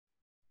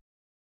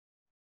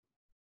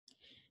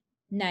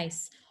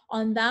Nice.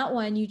 On that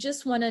one, you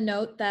just want to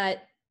note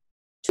that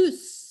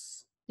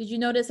tous. Did you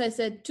notice I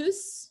said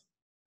tous?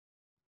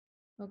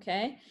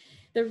 Okay.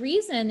 The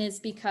reason is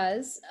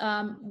because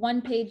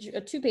 1 page,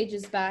 2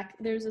 pages back,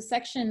 there's a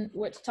section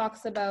which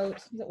talks about,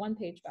 is it 1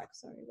 page back?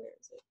 Sorry, where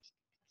is it?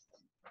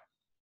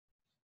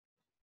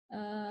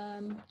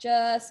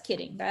 Just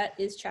kidding. That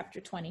is chapter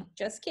 20.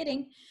 Just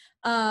kidding.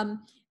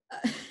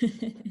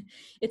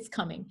 It's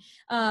coming.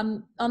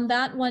 On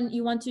that one,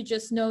 you want to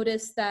just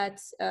notice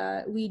that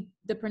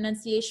the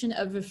pronunciation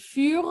of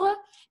fur,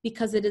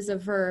 because it is a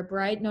verb,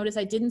 right? Notice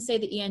I didn't say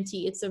the ENT,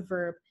 it's a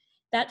verb.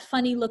 That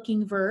funny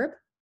looking verb,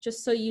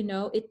 just so you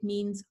know, it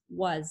means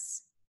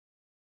was.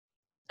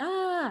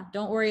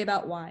 Don't worry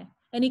about why.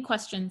 Any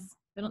questions?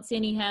 I don't see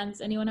any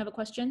hands. Anyone have a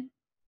question?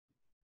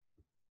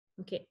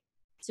 Okay.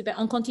 Super.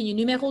 On continue.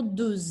 Numéro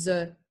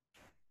 12.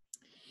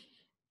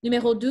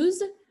 Numéro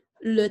 12.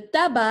 Le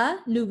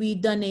tabac lui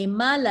donnait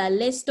mal à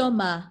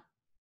l'estomac.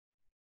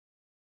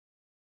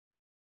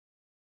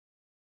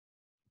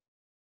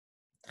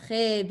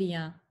 Très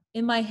bien.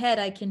 In my head,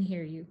 I can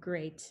hear you.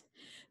 Great.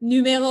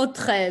 Numéro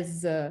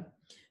 13.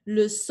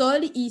 Le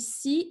sol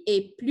ici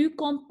est plus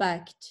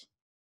compact.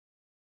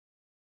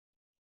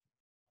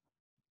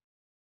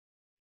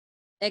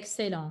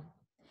 Excellent.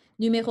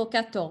 Numéro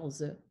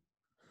 14.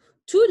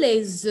 Tous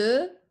les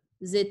œufs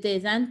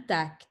étaient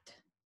intacts.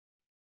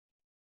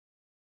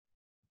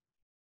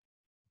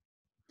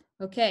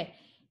 Okay,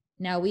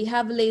 now we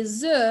have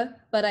les œufs,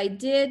 but I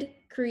did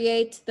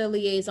create the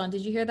liaison.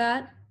 Did you hear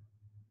that?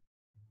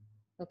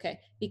 Okay,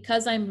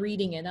 because I'm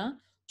reading it, huh?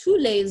 Tous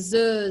les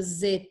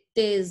œufs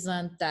étaient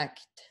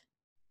intacts.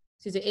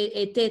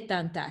 Étaient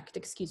intacts,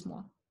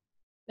 excuse-moi.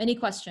 Any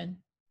question?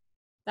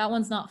 That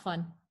one's not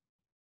fun.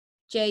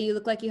 Jay, you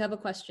look like you have a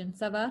question.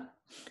 Ça va?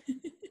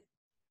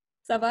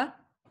 Ça va?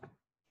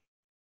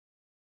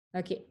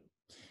 OK.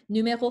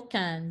 Numéro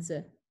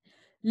 15.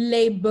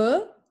 Les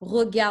bœufs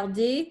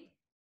regardaient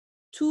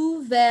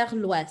tout vers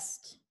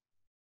l'ouest.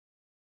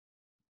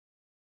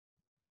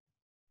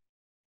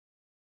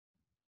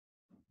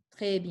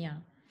 Très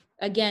bien.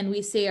 Again,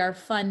 we say our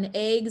fun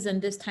eggs,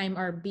 and this time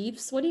our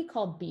beefs. What do you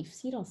call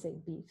beefs? You don't say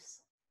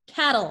beefs.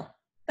 Cattle.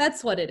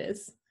 That's what it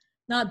is.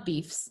 Not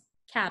beefs.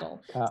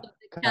 Cattle.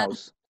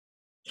 Cows.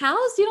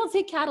 Cows? You don't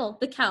say cattle.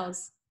 The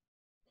cows.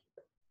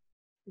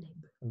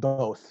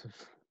 Both.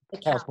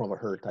 Cows more of a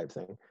herd type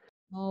thing.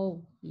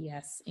 Oh,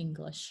 yes,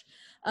 English.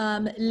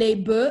 Les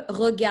bœufs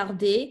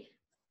regardaient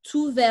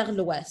tout vers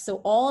l'ouest.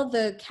 So all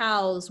the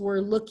cows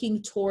were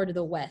looking toward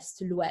the west,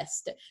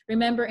 l'ouest.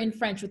 Remember in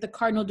French with the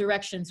cardinal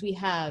directions, we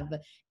have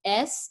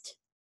est,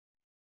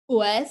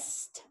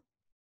 ouest,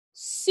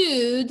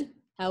 sud.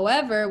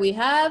 However, we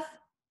have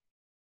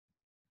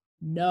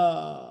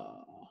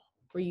nord,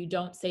 where you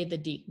don't say the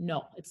D.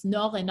 No, it's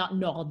nord and not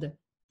nord.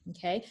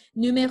 Okay.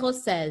 Numéro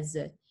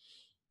 16.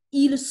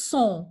 Ils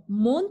sont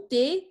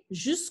montés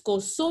jusqu'au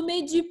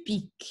sommet du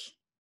pic.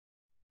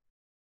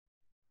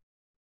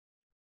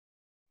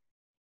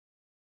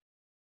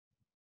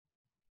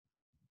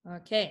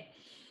 Okay.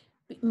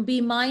 Be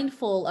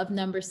mindful of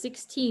number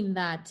 16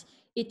 that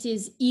it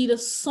is ils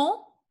sont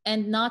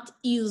and not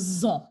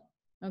ils ont.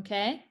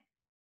 Okay?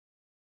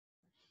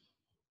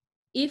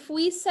 If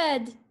we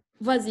said,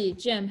 vas-y,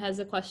 Jim has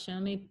a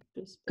question.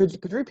 Could you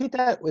repeat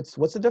that?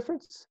 What's the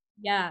difference?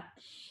 Yeah.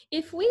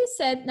 If we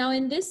said, now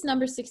in this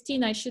number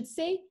 16, I should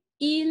say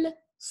ils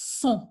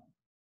sont.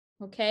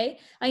 Okay?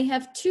 I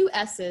have 2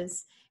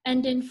 S's.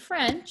 And in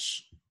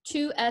French,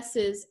 2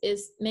 S's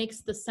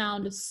makes the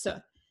sound S.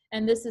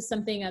 And this is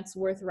something that's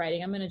worth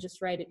writing. I'm going to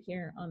just write it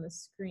here on the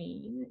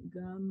screen.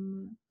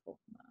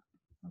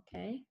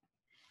 Okay.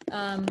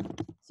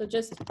 So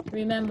just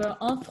remember,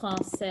 en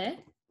français,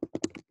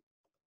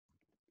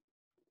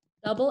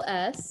 double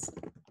S.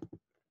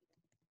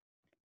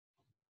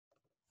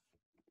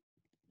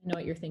 I know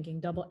what you're thinking.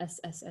 Double S,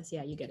 S, S.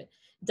 Yeah, you get it.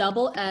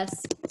 Double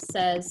S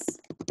says,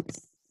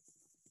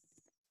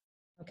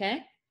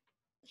 okay?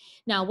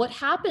 Now, what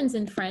happens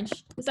in French,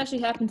 this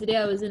actually happened today.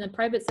 I was in a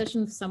private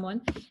session with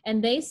someone,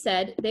 and they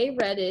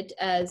read it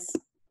as,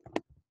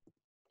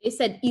 they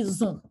said,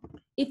 ils ont.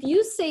 If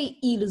you say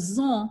ils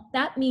ont,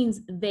 that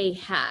means they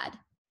had,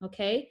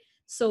 okay?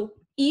 So,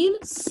 ils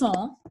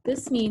sont,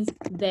 this means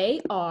they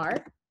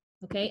are,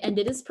 okay? And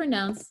it is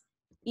pronounced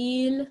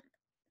ils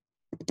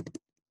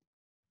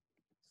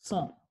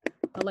sont.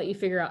 I'll let you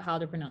figure out how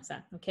to pronounce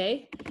that,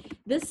 okay?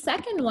 This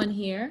second one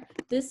here,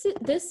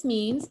 this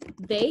means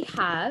they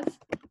have,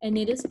 and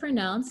it is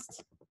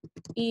pronounced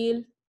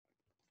ils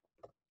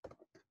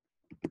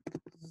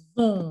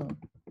ont.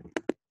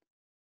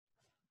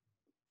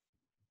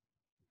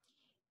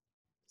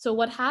 So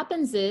what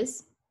happens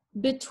is,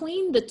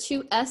 between the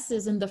 2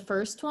 S's in the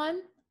first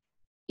one,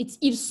 it's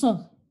ils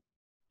sont,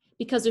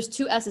 because there's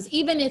 2 S's.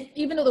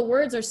 Even though the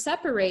words are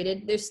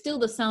separated, there's still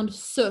the sound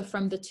S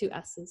from the 2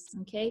 S's,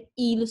 okay?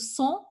 Ils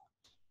sont.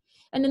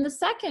 And in the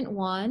second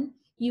one,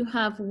 you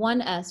have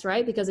 1 S,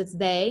 right? Because it's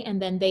they, and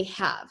then they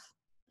have.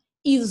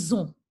 Ils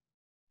ont.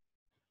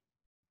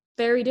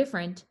 Very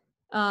different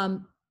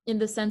in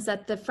the sense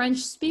that the French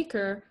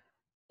speaker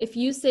If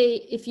you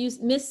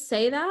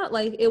say that,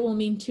 like it will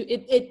mean to,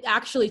 it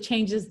actually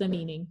changes the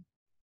meaning.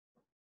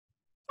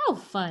 Oh,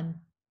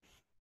 fun.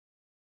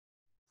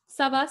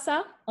 Ça va,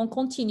 ça? On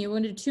continue. We're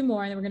going to do two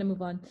more and then we're going to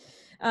move on.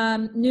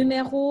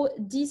 Numéro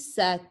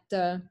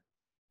 17.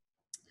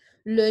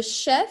 Le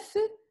chef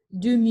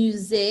du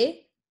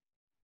musée.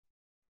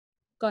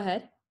 Go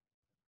ahead.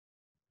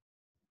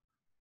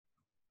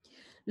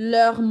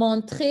 Leur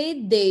montrer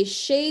des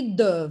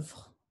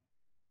chefs-d'œuvre.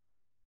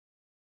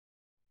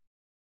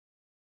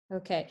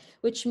 Okay,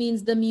 which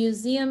means the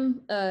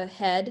museum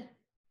head,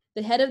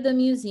 the head of the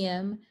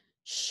museum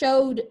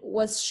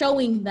was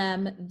showing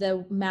them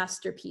the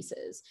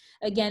masterpieces.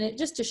 Again,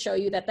 just to show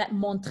you that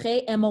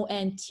montrer,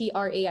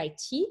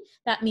 M-O-N-T-R-A-I-T,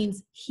 that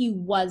means he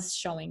was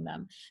showing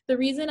them. The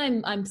reason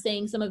I'm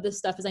saying some of this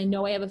stuff is I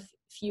know I have a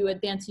few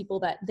advanced people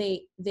that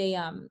they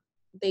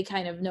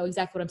kind of know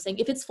exactly what I'm saying.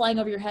 If it's flying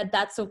over your head,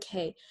 that's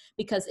okay,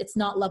 because it's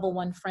not level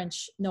 1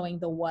 French knowing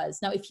the was.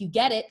 Now, if you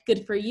get it,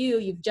 good for you.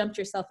 You've jumped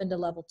yourself into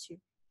level 2.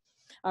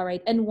 All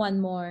right, and one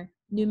more.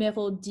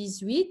 Numéro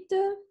 18.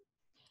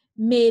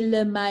 Mais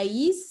le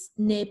maïs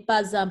n'est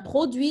pas un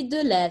produit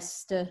de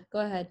l'Est. Go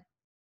ahead.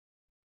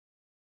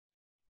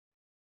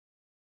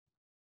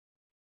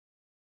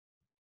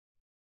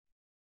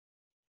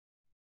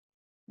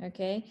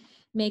 Okay,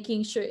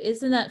 making sure,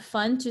 isn't that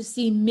fun to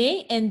see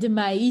mais and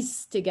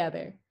maïs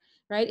together,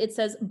 right? It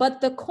says,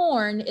 but the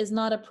corn is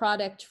not a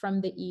product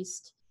from the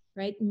East,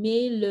 right?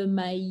 Mais le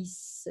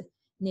maïs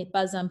n'est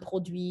pas un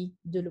produit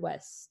de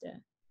l'Ouest.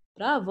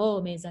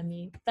 Bravo, mes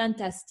amis.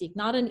 Fantastic.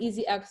 Not an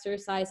easy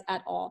exercise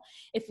at all.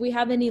 If we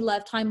have any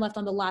time left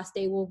on the last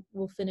day, we'll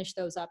finish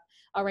those up.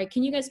 All right.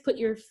 Can you guys put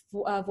your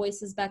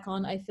voices back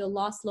on? I feel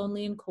lost,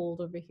 lonely, and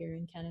cold over here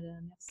in Canada.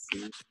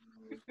 Merci.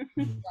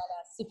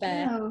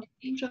 Super.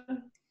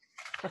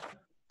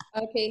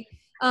 Okay.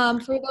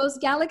 For those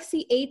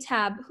Galaxy A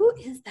tab, who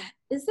is that?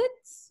 Is it?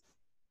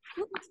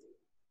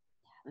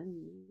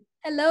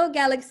 Hello,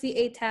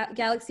 Galaxy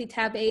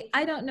Tab A.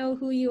 I don't know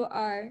who you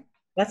are.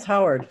 That's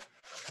Howard.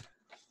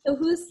 So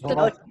who's the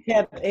Galaxy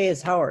Tab A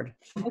is Howard.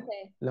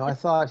 Okay. No, I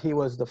thought he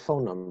was the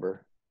phone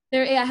number.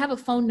 I have a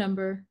phone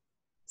number.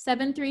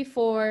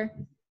 734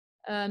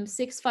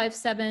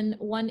 657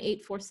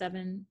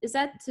 1847. Is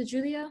that to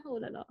Julia? Oh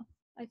la la.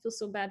 I feel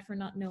so bad for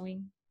not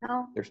knowing.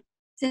 No,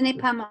 ce n'est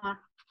pas moi.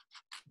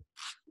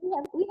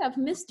 We have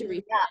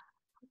mystery. Yeah.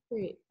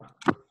 Great.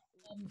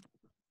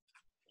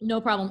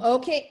 No problem.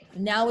 Okay,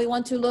 now we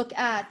want to look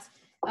at,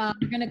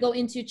 we're going to go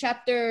into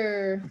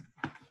chapter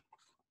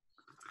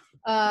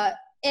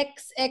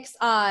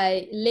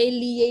XXI, les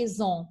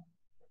liaisons,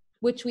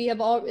 which we have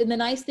all, and the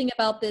nice thing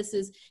about this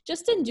is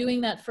just in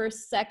doing that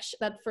first section,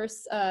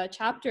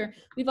 chapter,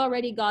 we've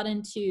already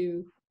gotten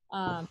to,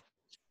 do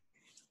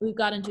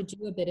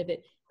a bit of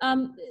it.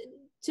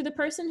 To the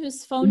person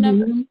whose phone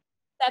number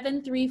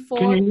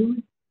 734.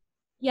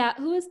 Yeah,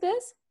 who is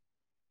this?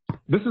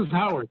 This is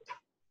Howard.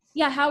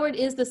 Yeah, Howard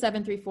is the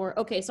 734.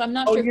 Okay, so I'm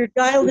not sure. Oh, you're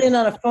dialed in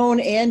on a phone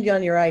and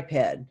on your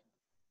iPad.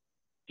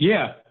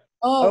 Yeah.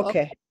 Oh,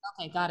 okay.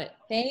 Okay, got it.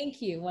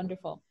 Thank you.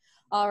 Wonderful.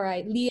 All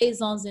right,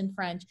 liaisons in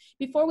French.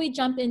 Before we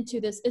jump into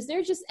this, is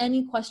there just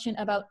any question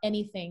about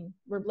anything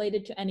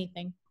related to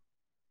anything?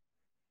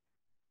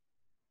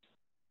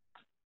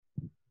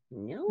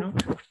 No.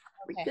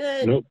 Okay.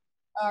 Good. Nope.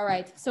 All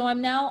right, so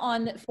I'm now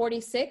on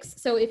 46.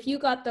 So if you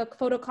got the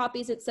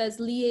photocopies, it says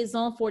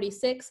liaison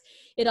 46.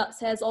 It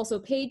says also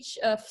page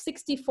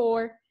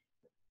 64.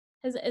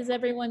 Has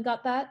everyone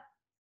got that?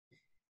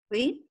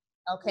 Oui.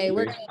 Okay,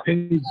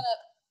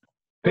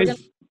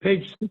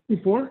 Page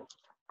 64?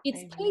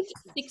 it's page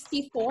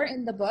 64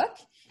 in the book,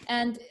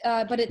 and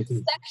but it's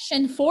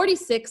section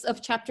 46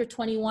 of chapter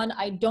 21.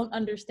 I don't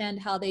understand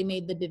how they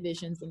made the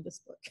divisions in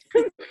this book.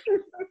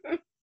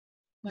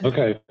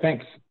 Okay,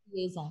 thanks.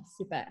 Liaison,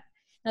 super.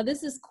 Now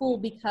this is cool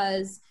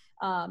because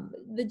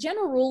the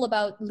general rule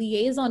about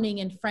liaisoning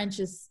in French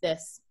is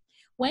this.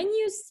 When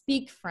you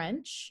speak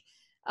French,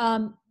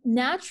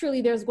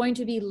 naturally there's going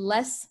to be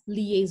less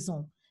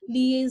liaison.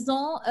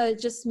 Liaison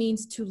just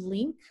means to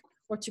link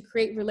or to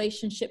create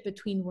relationship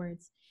between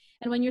words.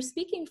 And when you're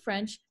speaking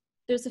French,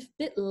 there's a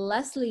bit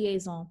less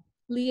liaison.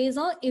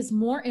 Liaison is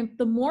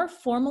the more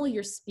formal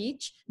your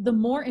speech, the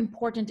more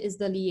important is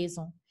the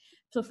liaison.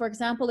 So for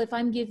example, if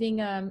I'm giving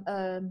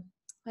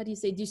how do you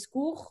say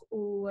discours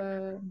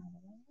or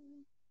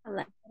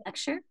A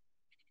lecture.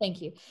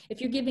 Thank you.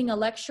 If you're giving a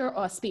lecture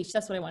or a speech,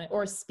 that's what I wanted,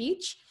 or a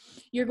speech,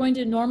 you're going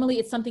to normally,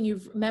 it's something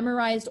you've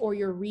memorized or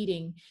you're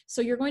reading.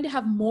 So you're going to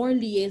have more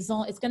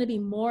liaison. It's going to be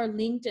more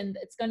linked and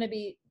it's going to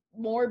be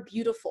more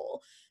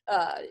beautiful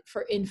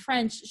in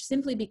French,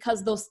 simply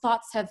because those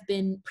thoughts have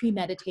been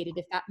premeditated,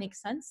 if that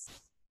makes sense.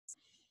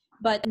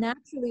 But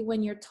naturally,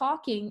 when you're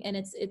talking and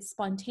it's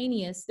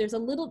spontaneous,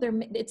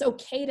 it's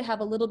okay to have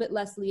a little bit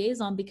less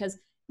liaison, because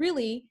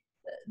really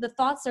the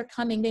thoughts are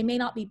coming. They may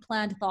not be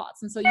planned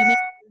thoughts. And so you may not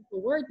use the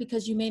word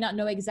because you may not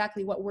know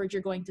exactly what word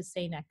you're going to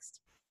say next.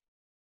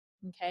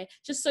 Okay,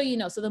 just so you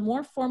know. So the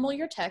more formal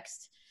your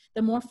text,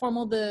 the more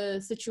formal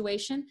the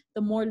situation,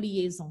 the more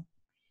liaison.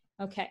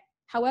 Okay,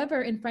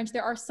 However, in French,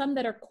 there are some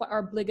that are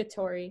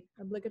obligatory.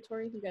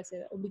 Obligatory? You guys say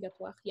that?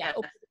 Obligatoire. Yeah.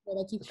 Obligatoire,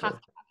 like you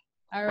have to.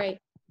 All right.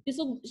 This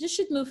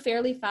should move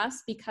fairly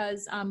fast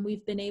because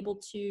we've been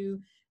able to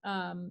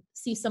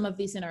see some of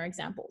these in our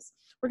examples.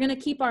 We're going to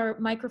keep our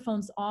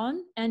microphones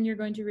on, and you're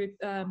going to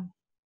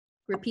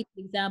repeat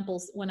the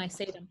examples when I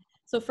say them.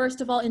 So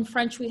first of all, in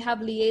French, we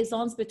have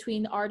liaisons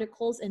between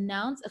articles and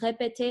nouns.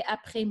 Répétez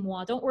après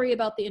moi. Don't worry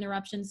about the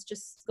interruptions.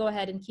 Just go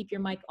ahead and keep your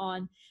mic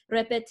on.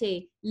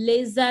 Répétez.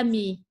 Les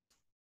amis.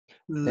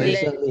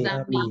 Les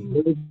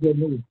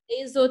amis.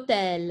 Les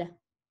hôtels.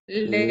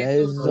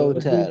 Les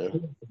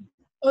hôtels.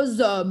 Aux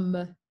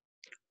hommes.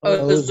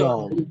 Aux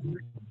hommes.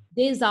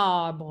 Des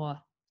arbres.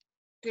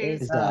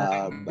 Des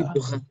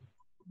arbres.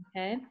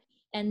 Okay.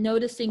 And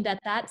noticing that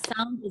that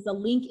sound is a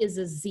link is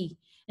a Z.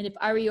 And if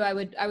I were you, I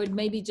would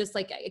maybe just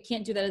like, I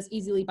can't do that as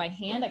easily by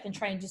hand. I can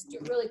try and just do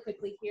it really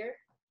quickly here.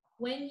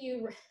 When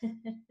you,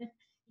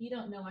 you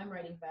don't know I'm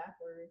writing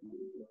backwards.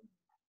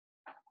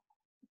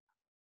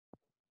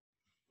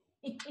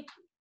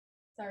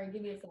 Sorry,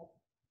 give me a sec.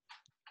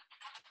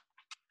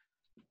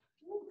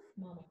 Oof,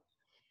 mama.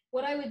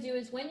 What I would do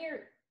is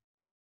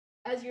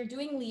as you're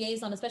doing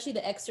liaison, especially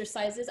the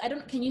exercises,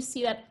 can you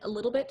see that a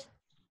little bit?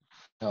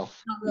 No.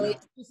 Not really,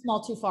 it's too small,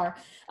 too far.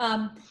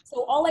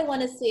 So all I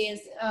want to say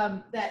is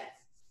that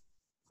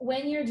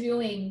when you're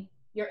doing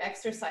your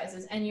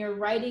exercises and you're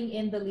writing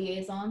in the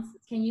liaisons,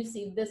 can you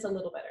see this a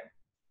little better?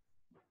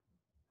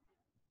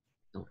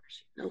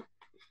 No.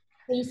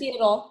 Can you see it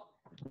at all?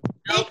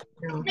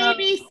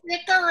 Maybe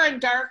thicker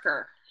and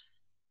darker.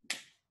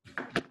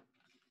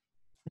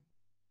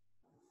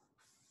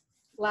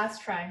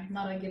 Last try,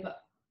 not gonna give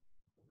up.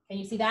 Can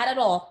you see that at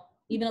all?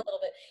 Even a little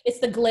bit. It's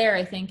the glare,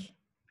 I think.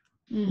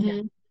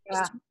 Mm-hmm.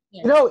 Yeah.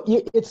 You know,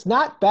 it's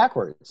not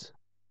backwards.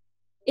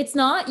 It's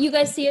not? You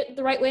guys see it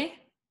the right way?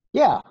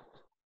 Yeah.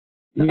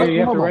 Yeah, you have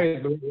to normal.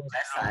 write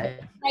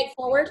it. Right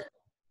forward?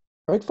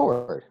 Right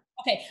forward.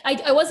 Okay,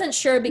 I wasn't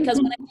sure because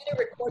when I did a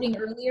recording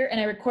earlier and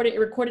I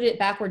recorded it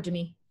backward to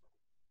me.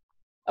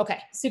 Okay,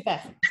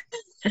 super.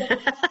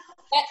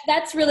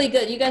 That's really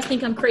good. You guys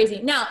think I'm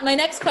crazy. Now, my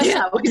next question.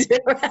 Yeah, we do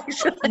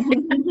actually.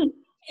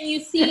 Can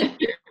you see them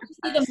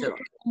on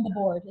the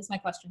board is my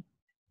question.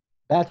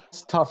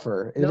 That's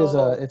tougher.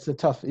 No. It's a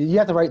tough, you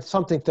have to write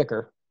something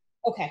thicker.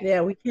 Okay.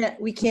 Yeah,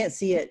 we can't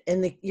see it.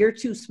 And you're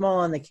too small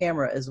on the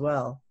camera as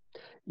well.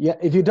 Yeah,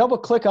 if you double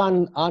click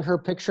on her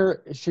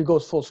picture, she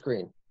goes full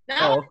screen.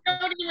 Now I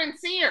don't even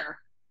see her.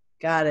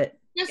 Got it.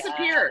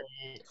 Disappeared.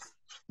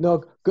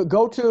 No,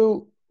 go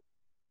to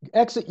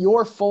exit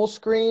your full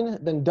screen,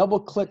 then double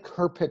click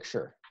her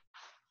picture.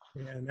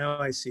 Yeah, now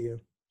I see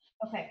you.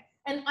 Okay.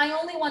 And I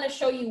only want to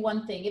show you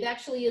one thing. It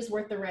actually is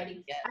worth the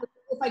writing. Yeah.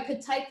 If I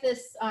could type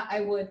this,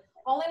 I would.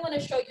 All I want to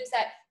show you is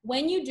that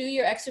when you do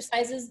your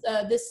exercises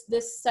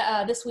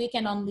this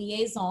weekend on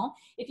liaison,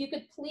 if you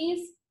could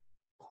please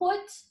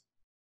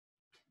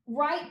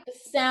write the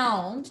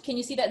sound. Can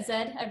you see that Z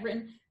I've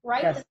written?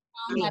 Write Yes. the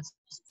sound. Yes.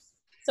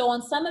 So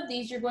on some of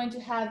these, you're going to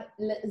have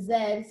Z.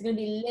 It's going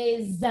to be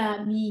les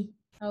amis.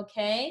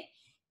 Okay.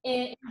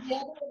 In the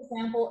other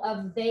example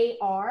of they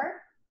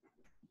are,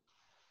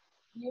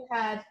 you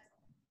had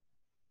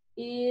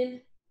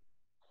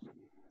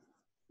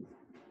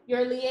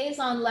your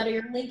liaison letter,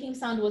 your linking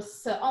sound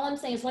was all I'm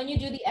saying is when you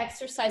do the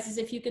exercises,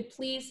 if you could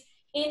please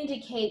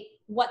indicate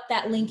what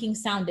that linking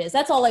sound is.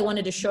 That's all I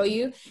wanted to show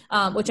you,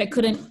 which I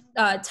couldn't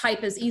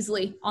type as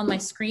easily on my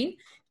screen.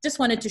 Just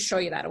wanted to show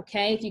you that,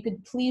 okay? If you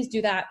could please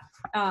do that,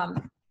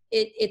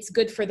 it's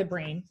good for the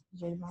brain.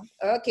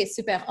 Okay,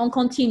 super. On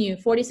continue.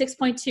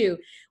 46.2.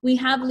 We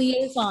have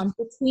liaison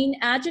between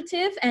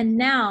adjective and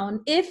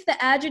noun if the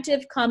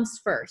adjective comes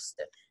first.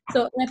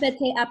 So,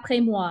 répétez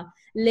après moi.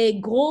 Les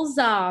gros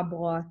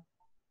arbres.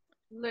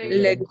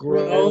 Les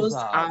gros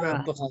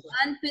arbres.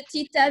 Un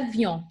petit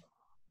avion.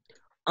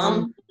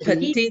 Un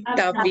petit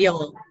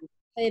avion.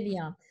 Très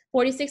bien.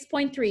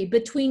 46.3.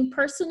 Between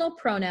personal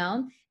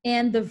pronoun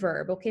and the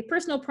verb. Okay,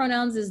 personal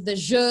pronouns is the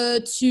je,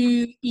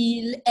 tu,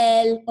 il,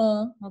 elle,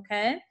 on.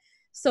 Okay,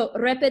 so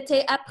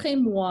répétez après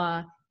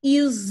moi.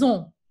 Ils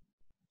ont.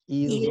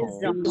 Ils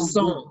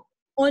ont.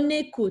 On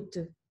écoute.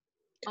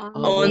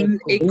 On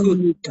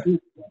écoute.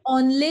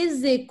 On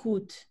les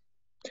écoute.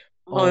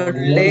 On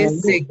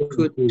les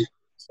écoute.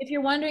 If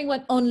you're wondering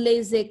what on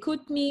les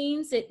écoute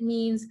means, it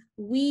means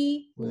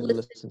we We'll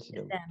listen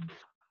to them.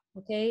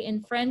 Okay,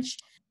 in French,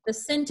 the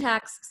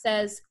syntax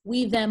says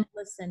we them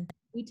listen.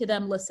 We to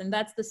them listen.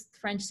 That's the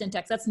French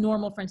syntax. That's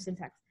normal French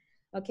syntax.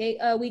 Okay,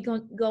 we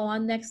go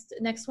on next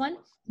one.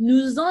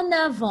 Nous en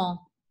avons.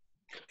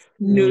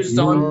 Nous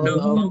en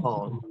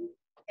avons.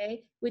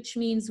 Okay, which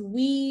means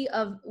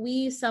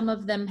some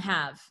of them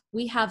have.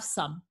 We have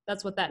some.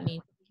 That's what that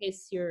means. In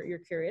case you're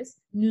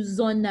curious. Nous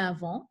en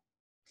avons.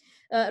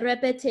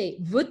 Répétez.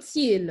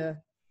 Vaut-il.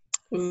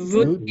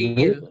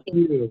 Vaut-il.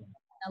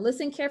 Now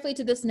listen carefully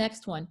to this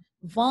next one.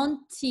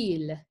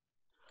 Vont-il.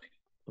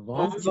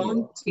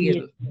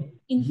 Vont-il.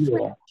 In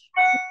French,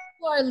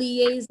 you are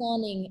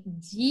liaisoning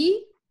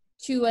D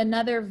to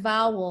another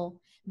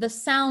vowel. The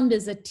sound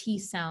is a T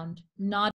sound, not